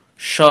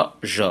 স,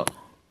 জ,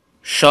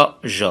 স,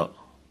 জ।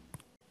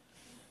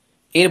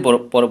 এর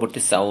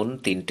পরবর্তী সাউন্ড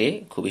তিনটে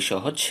খুবই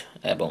সহজ,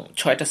 এবং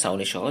 6টা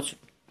সাউন্ডই সহজ।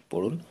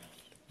 পড়ুন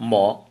ম,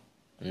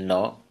 ন,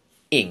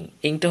 ইং।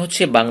 ইংটা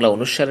হচ্ছে বাংলা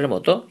অনুস্বারের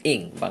মতো, ইং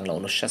বাংলা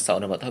অনুস্বার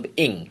সাউন্ডের মতো হবে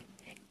ইং,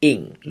 ইং।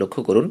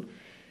 লক্ষ্য করুন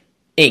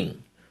ইং।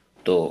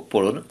 তো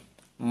পড়ুন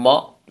ম,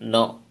 ন,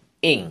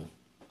 ইং,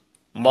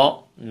 ম,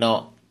 ন,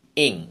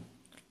 ইং,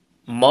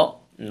 ম,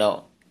 ন,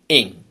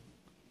 ইং।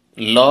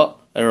 ল,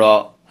 র,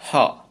 হ,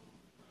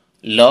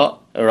 ল,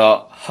 র,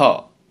 হ।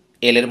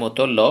 এল এর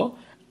মতো ল,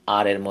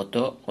 আর এর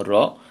মতো র,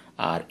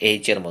 আর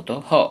এইচ এর মতো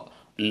হ।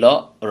 ল,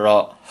 র,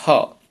 হ,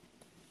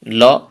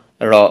 ল,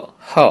 র,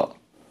 হ,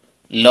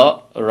 ল,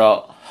 র,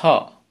 হ,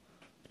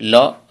 ল,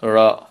 র,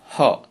 হ।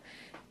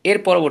 এর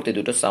পরবর্তী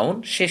দুটো সাউন্ড,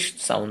 শেষ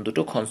সাউন্ড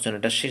দুটো,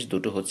 কনসোনেন্টের শেষ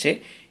দুটো হচ্ছে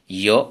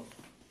য়,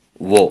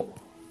 ও।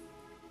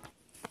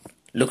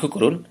 লক্ষ্য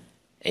করুন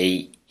এই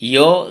য়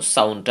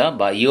সাউন্ডটা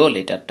বা য়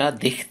লেটারটা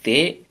দেখতে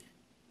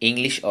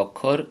ইংলিশ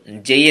অক্ষর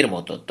জে এর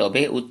মতো,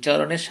 তবে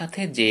উচ্চারণের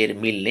সাথে জে এর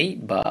মিল নেই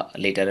বা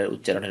লেটারের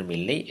উচ্চারণের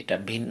মিল নেই। এটা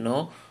ভিন্ন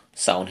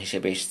সাউন্ড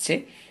হিসেবে এসছে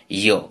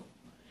ইয়,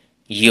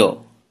 ইয়,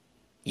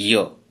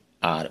 ইয়।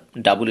 আর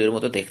ডাব্লিউ এর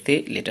মতো দেখতে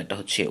লেটারটা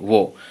হচ্ছে ও।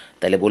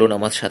 তাহলে বলুন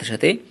আমার সাথে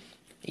সাথে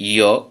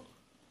ইয়,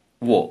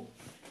 ও,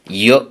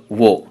 ইয়,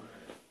 ও,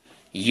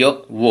 ইয়,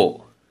 ও,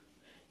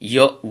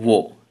 ইয়, ও,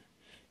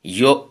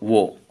 ইয়,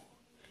 ও,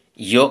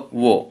 ইয়,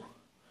 ও,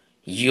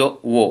 ইয়,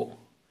 ও।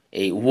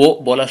 এই ও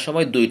বলার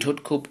সময় দুই ঠোঁট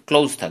খুব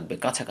ক্লোজ থাকবে,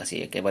 কাছাকাছি,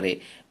 একেবারে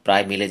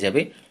প্রায় মিলে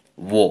যাবে।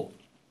 ও,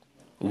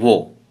 ও,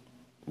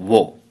 ও,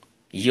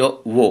 ইয়,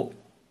 ও,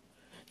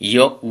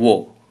 ইয়, ও,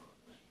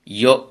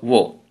 ইয়,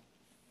 ও।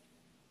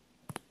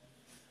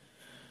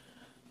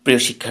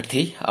 প্রিয়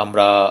শিক্ষার্থী,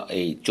 আমরা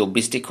এই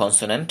 24টি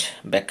কনসোন্যান্ট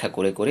ব্যাখ্যা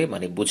করে করে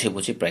মানে বুঝে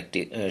বুঝে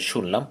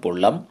শুনলাম,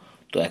 পড়লাম।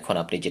 তো এখন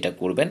আপনি যেটা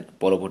করবেন,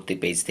 পরবর্তী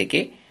পেজ থেকে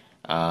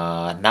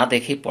না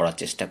দেখে পড়ার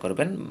চেষ্টা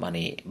করবেন,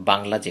 মানে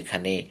বাংলা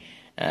যেখানে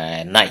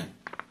নাই,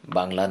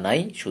 বাংলা নাই,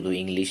 শুধু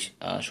ইংলিশ,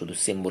 শুধু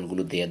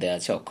সিম্বলগুলো দিয়ে দেওয়া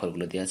আছে,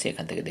 অক্ষরগুলো দেওয়া আছে,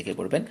 এখান থেকে দেখে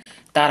পড়বেন।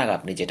 তার আগে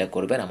আপনি যেটা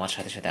করবেন, আমার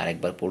সাথে সাথে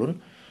আরেকবার পড়ুন,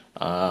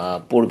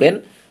 পড়বেন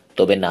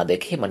তবে না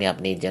দেখে মানে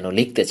আপনি যেন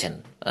লিখতেছেন,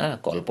 হ্যাঁ,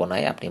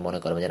 কল্পনায় আপনি মনে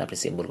করবেন যেন আপনি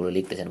সিম্বলগুলো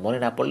লিখতেছেন। মনে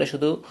না পড়লে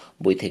শুধু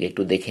বই থেকে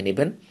একটু দেখে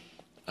নেবেন,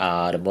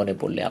 আর মনে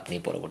পড়লে আপনি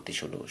পরবর্তী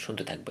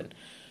শুনতে থাকবেন।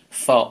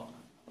 ফ,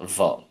 ভ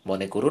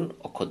মনে করুন,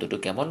 অক্ষর দুটো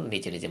কেমন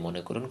নিজে নিজে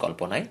মনে করুন,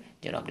 কল্পনায়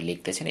যেন আপনি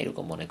লিখতেছেন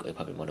এরকম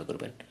এভাবে মনে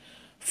করবেন।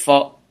 ফ,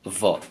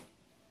 ভ,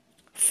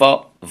 ফ,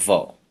 ভ,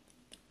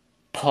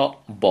 ফ,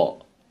 ব,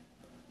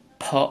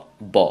 ফ,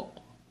 ব,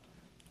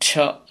 ছ,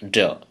 ড,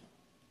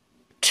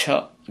 ছ,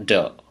 ড,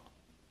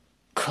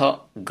 খ,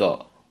 গ,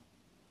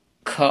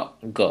 খ,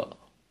 গ,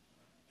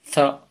 th,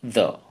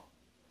 th,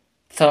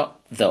 th,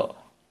 th,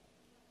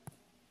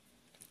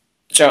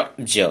 ch,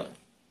 j,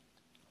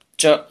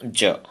 ch,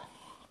 j,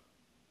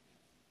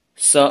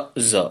 s,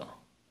 z,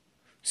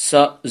 s,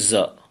 z,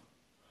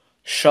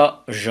 sh,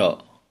 ž,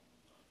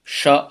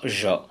 sh,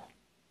 ž,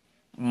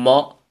 m,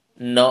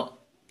 n,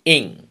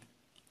 ing,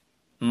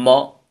 m,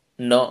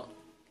 n,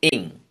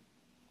 ing,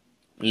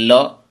 l,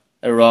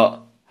 r,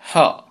 h,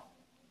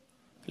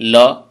 l,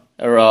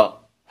 r,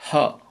 h,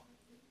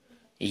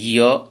 y,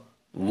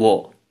 wo,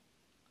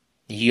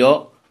 y,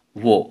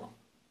 wo,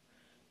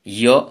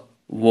 y,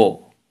 wo।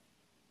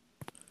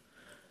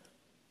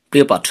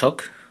 প্রিয় পাঠক,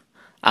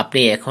 আপনি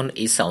এখন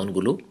এই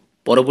সাউন্ডগুলো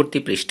পরবর্তী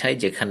পৃষ্ঠায়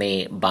যেখানে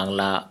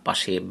বাংলা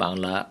পাশে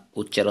বাংলা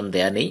উচ্চারণ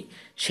দেয়া নেই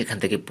সেখান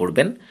থেকে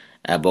পড়বেন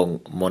এবং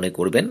মনে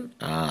করবেন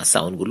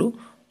সাউন্ডগুলো।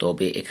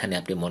 তবে এখানে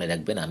আপনি মনে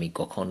রাখবেন আমি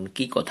কখন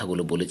কি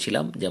কথাগুলো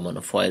বলেছিলাম। যেমন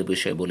ফ এর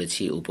বিষয়ে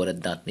বলেছি উপরের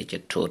দাঁত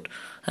নিচের ঠোঁট,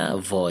 হ্যাঁ,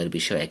 ভ এর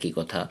বিষয়ে একই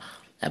কথা,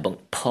 এবং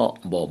ফ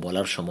ব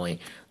বলার সময়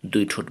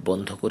দুই ঠোঁট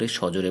বন্ধ করে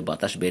সজোরে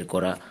বাতাস বের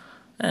করা,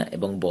 হ্যাঁ,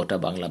 এবং বটা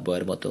বাংলা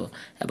বয়ের মতো।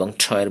 এবং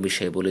ছয়ের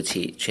বিষয়ে বলেছি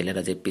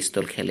ছেলেরা যে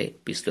পিস্তল খেলে,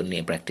 পিস্তল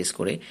নিয়ে প্র্যাকটিস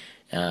করে,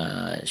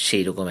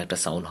 সেই রকম একটা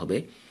সাউন্ড হবে।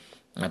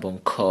 এবং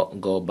খ,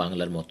 গ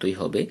বাংলার মতোই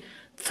হবে।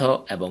 থ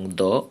এবং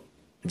দ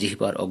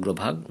জিহ্বার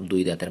অগ্রভাগ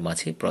দুই দাঁতের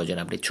মাঝে, প্রয়োজন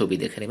আপনি ছবি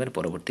দেখে নেবেন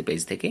পরবর্তী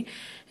পেজ থেকে।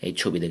 এই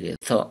ছবি দেখে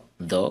থ,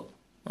 দ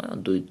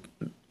দুই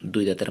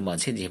দুই দাঁতের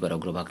মাঝে জিহ্বার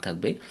অগ্রভাগ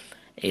থাকবে।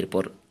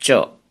 এরপর চ,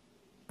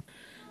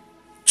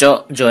 চ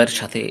জয়ের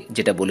সাথে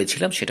যেটা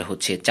বলেছিলাম সেটা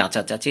হচ্ছে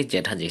চাচা চাচি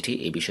জ্যাঠা জেঠি,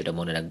 এই বিষয়টা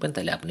মনে রাখবেন,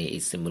 তাহলে আপনি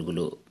এই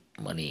সিম্বলগুলো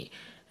মানে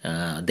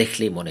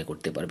দেখলেই মনে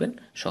করতে পারবেন,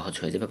 সহজ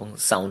হয়ে যাবে। এবং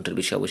সাউন্ডের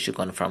বিষয়ে অবশ্যই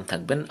কনফার্ম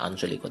থাকবেন,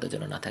 আঞ্চলিকতা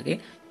যেন না থাকে।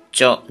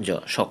 চ জ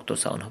শক্ত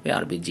সাউন্ড হবে,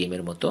 আরবি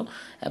জিমের মতো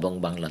এবং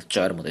বাংলা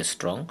চয়ের মতো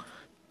স্ট্রং।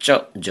 চ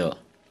জ।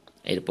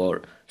 এরপর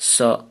স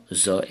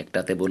জ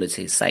একটাতে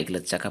বলেছি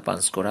সাইকেলের চাকা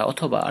পাঞ্চ করা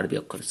অথবা আরবি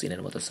অক্ষর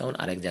চিনের মতো সাউন্ড,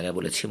 আরেক জায়গায়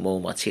বলেছি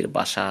মৌমাছির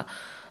বাসা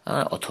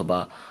অথবা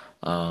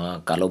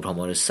কালো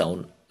ভ্রমণের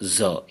সাউন্ড জ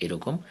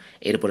এরকম।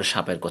 এরপরে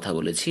সাপের কথা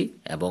বলেছি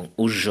এবং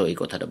উর্জ এই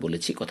কথাটা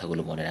বলেছি,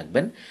 কথাগুলো মনে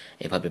রাখবেন,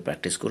 এভাবে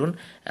প্র্যাকটিস করুন।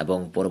 এবং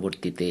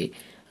পরবর্তীতে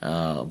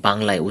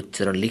বাংলায়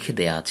উচ্চারণ লিখে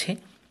দেয়া আছে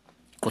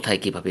কোথায়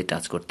কিভাবে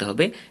টাচ করতে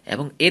হবে,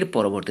 এবং এর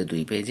পরবর্তী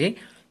দুই পেজে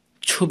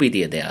ছবি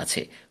দিয়ে দেয়া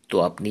আছে। তো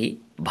আপনি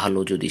ভালো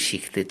যদি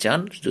শিখতে চান,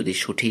 যদি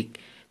সঠিক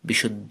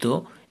বিশুদ্ধ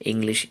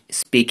ইংলিশ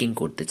স্পিকিং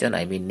করতে চান,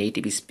 আই মিন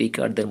নেটিভ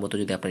স্পিকারদের মতো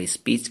যদি আপনার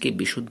স্পিচকে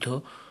বিশুদ্ধ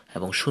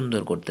এবং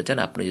সুন্দর করতে চান,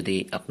 আপনি যদি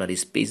আপনার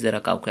স্পিচ দ্বারা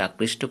কাউকে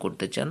আকৃষ্ট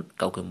করতে চান,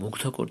 কাউকে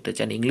মুগ্ধ করতে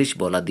চান ইংলিশ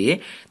বলা দিয়ে,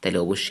 তাহলে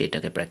অবশ্যই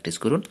এটাকে প্র্যাকটিস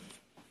করুন।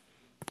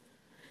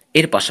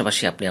 এর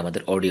পাশাপাশি আপনি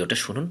আমাদের অডিওটা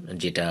শুনুন,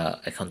 যেটা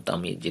এখন তো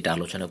আমি যেটা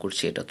আলোচনা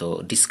করছি এটা তো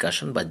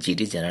ডিসকাশন বা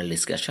জিডি জেনারেল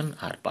ডিসকাশন,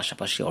 আর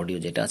পাশাপাশি অডিও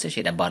যেটা আছে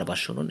সেটা বারবার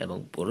শুনুন এবং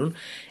পড়ুন।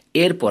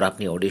 এরপর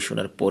আপনি অডিও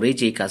শোনার পরে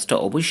যেই কাজটা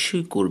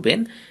অবশ্যই করবেন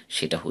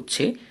সেটা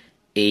হচ্ছে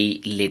এই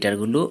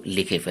লেটারগুলো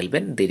লিখে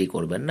ফেলবেন, দেরি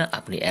করবেন না,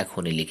 আপনি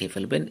এখনই লিখে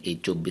ফেলবেন। এই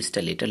 24টা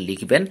লেটার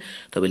লিখবেন,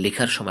 তবে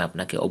লেখার সময়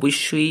আপনাকে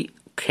অবশ্যই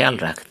খেয়াল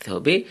রাখতে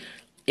হবে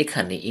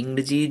এখানে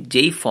ইংরেজি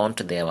যেই ফন্ট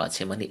দেওয়া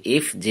আছে, মানে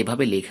এফ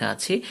যেভাবে লেখা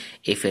আছে,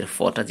 এফ এর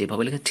ফটা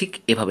যেভাবে লেখা ঠিক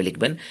এভাবে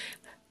লিখবেন।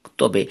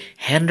 তবে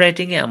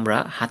হ্যান্ডরাইটিংয়ে আমরা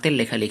হাতের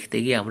লেখা লিখতে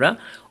গিয়ে আমরা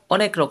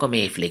অনেক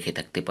রকমের এফ লিখে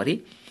থাকতে পারি।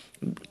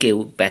 কেউ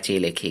প্যাচে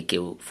লেখে,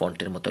 কেউ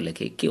ফন্টের মতো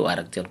লেখে, কেউ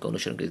আরেকজনকে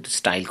অনুসরণ করে একটু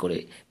স্টাইল করে,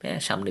 হ্যাঁ,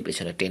 সামনে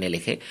পেছনে টেনে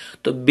লেখে।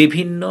 তো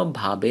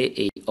বিভিন্নভাবে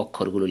এই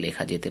অক্ষরগুলো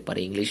লেখা যেতে পারে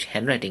ইংলিশ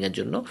হ্যান্ডরাইটিংয়ের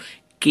জন্য।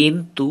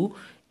 কিন্তু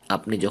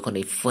আপনি যখন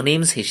এই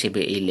ফোনেমস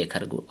হিসেবে এই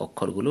লেখার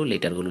অক্ষরগুলো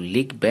লেটারগুলো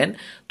লিখবেন,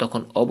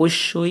 তখন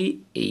অবশ্যই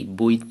এই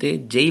বইতে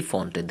যেই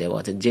ফন্টে দেওয়া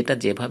আছে, যেটা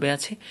যেভাবে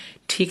আছে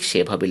ঠিক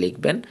সেভাবে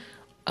লিখবেন।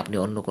 আপনি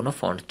অন্য কোনো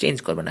ফন্ট চেঞ্জ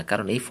করবেন না,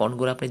 কারণ এই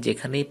ফন্টগুলো আপনি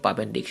যেখানেই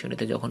পাবেন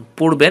ডিকশনারিতে যখন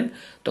পড়বেন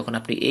তখন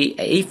আপনি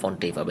এই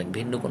ফন্টেই পাবেন,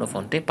 ভিন্ন কোনো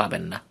ফন্টে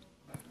পাবেন না।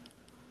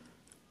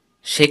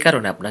 সে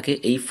কারণে আপনাকে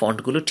এই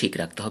ফন্টগুলো ঠিক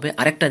রাখতে হবে।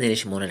 আরেকটা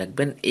জিনিস মনে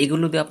রাখবেন,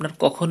 এগুলো দিয়ে আপনার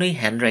কখনোই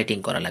হ্যান্ড রাইটিং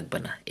করা লাগবে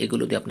না,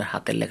 এগুলো দিয়ে আপনার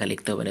হাতের লেখা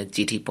লিখতে হবে না,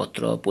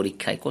 চিঠিপত্র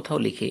পরীক্ষায় কোথাও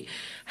লিখে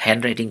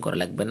হ্যান্ড রাইটিং করা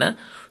লাগবে না।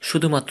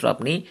 শুধুমাত্র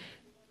আপনি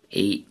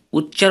এই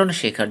উচ্চারণ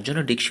শেখার জন্য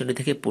ডিকশনারি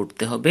থেকে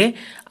পড়তে হবে,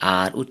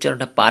 আর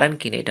উচ্চারণটা পারেন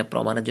কিনা এটা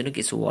প্রমাণের জন্য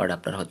কিছু ওয়ার্ড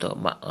আপনার হয়তো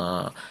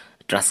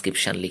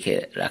ট্রান্সক্রিপশন লিখে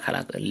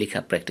লেখা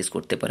প্র্যাকটিস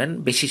করতে পারেন,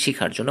 বেশি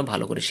শেখার জন্য,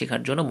 ভালো করে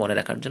শেখার জন্য, মনে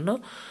রাখার জন্য,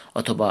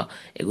 অথবা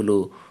এগুলো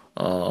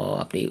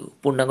আপনি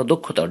পূর্ণাঙ্গ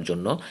দক্ষতার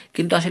জন্য।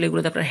 কিন্তু আসলে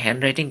এগুলোতে আপনার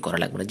হ্যান্ড রাইটিং করা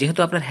লাগবে না। যেহেতু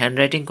আপনার হ্যান্ড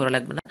রাইটিং করা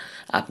লাগবে না,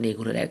 আপনি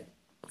এগুলোর এক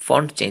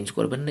ফন্ট চেঞ্জ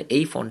করবেন না,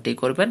 এই ফন্টেই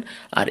করবেন।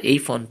 আর এই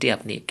ফন্টে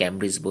আপনি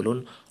ক্যামব্রিজ বলুন,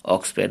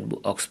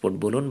 অক্সফোর্ড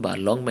বলুন বা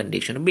লংম্যান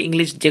ডিকশনারি বা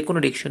ইংলিশ যে কোনো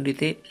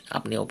ডিকশনারিতে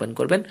আপনি ওপেন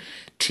করবেন,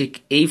 ঠিক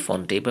এই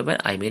ফন্টেই পাবেন।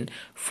 আই মিন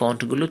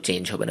ফন্টগুলো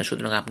চেঞ্জ হবে না,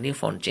 সুতরাং আপনি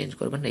ফন্ট চেঞ্জ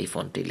করবেন না, এই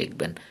ফন্টেই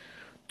লিখবেন।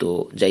 তো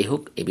যাই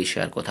হোক, এ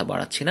বিষয়ে আর কথা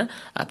বাড়াচ্ছি না।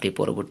 আপনি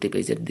পরবর্তী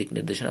পেজের দিক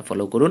নির্দেশনা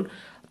ফলো করুন,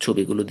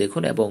 ছবিগুলো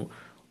দেখুন এবং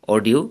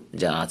অডিও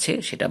যা আছে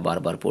সেটা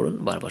বারবার পড়ুন,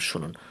 বারবার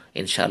শুনুন।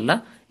 ইনশাআল্লাহ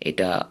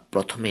এটা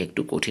প্রথমে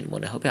একটু কঠিন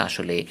মনে হবে,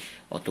 আসলে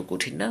অত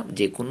কঠিন না।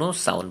 যে কোনো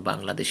সাউন্ড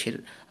বাংলাদেশের,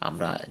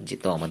 আমরা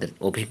যেহেতু আমাদের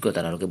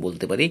অভিজ্ঞতার আলোকে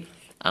বলতে পারি,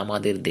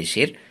 আমাদের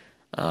দেশের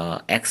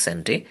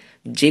অ্যাকসেন্টে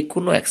যে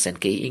কোনো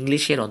অ্যাকসেন্টকে,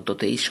 ইংলিশের অন্তত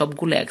এই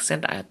সবগুলো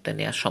অ্যাকসেন্ট আয়ত্তে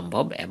নেওয়া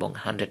সম্ভব এবং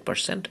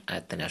 100%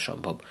 আয়ত্তে নেওয়া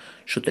সম্ভব।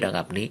 সুতরাং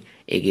আপনি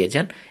এগিয়ে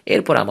যান।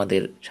 এরপর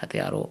আমাদের সাথে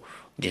আরও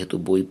যেহেতু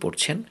বই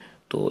পড়ছেন,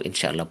 তো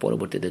ইনশাআল্লাহ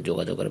পরবর্তীতে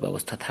যোগাযোগের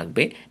ব্যবস্থা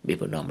থাকবে,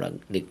 বিভিন্ন আমরা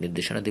দিক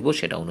নির্দেশনা দিব,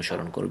 সেটা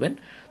অনুসরণ করবেন।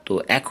 তো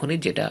এখনই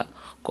যেটা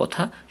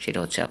কথা সেটা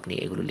হচ্ছে আপনি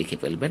এগুলো লিখে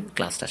ফেলবেন।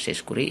 ক্লাসটা শেষ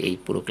করে, এই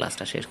পুরো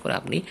ক্লাসটা শেষ করে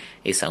আপনি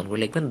এই সাউন্ডগুলো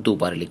লিখবেন,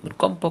 দুবার লিখবেন,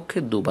 কমপক্ষে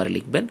দুবার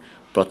লিখবেন।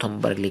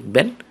 প্রথমবার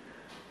লিখবেন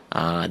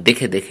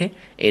দেখে দেখে,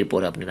 এরপর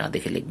আপনি না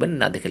দেখে লিখবেন,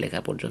 না দেখে লেখা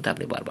পর্যন্ত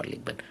আপনি বারবার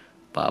লিখবেন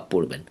বা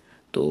পড়বেন।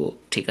 তো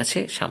ঠিক আছে,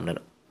 সামনের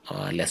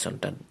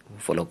লেসনটা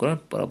ফলো করুন,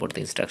 পরবর্তী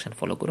ইনস্ট্রাকশন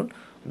ফলো করুন।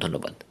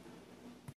 ধন্যবাদ।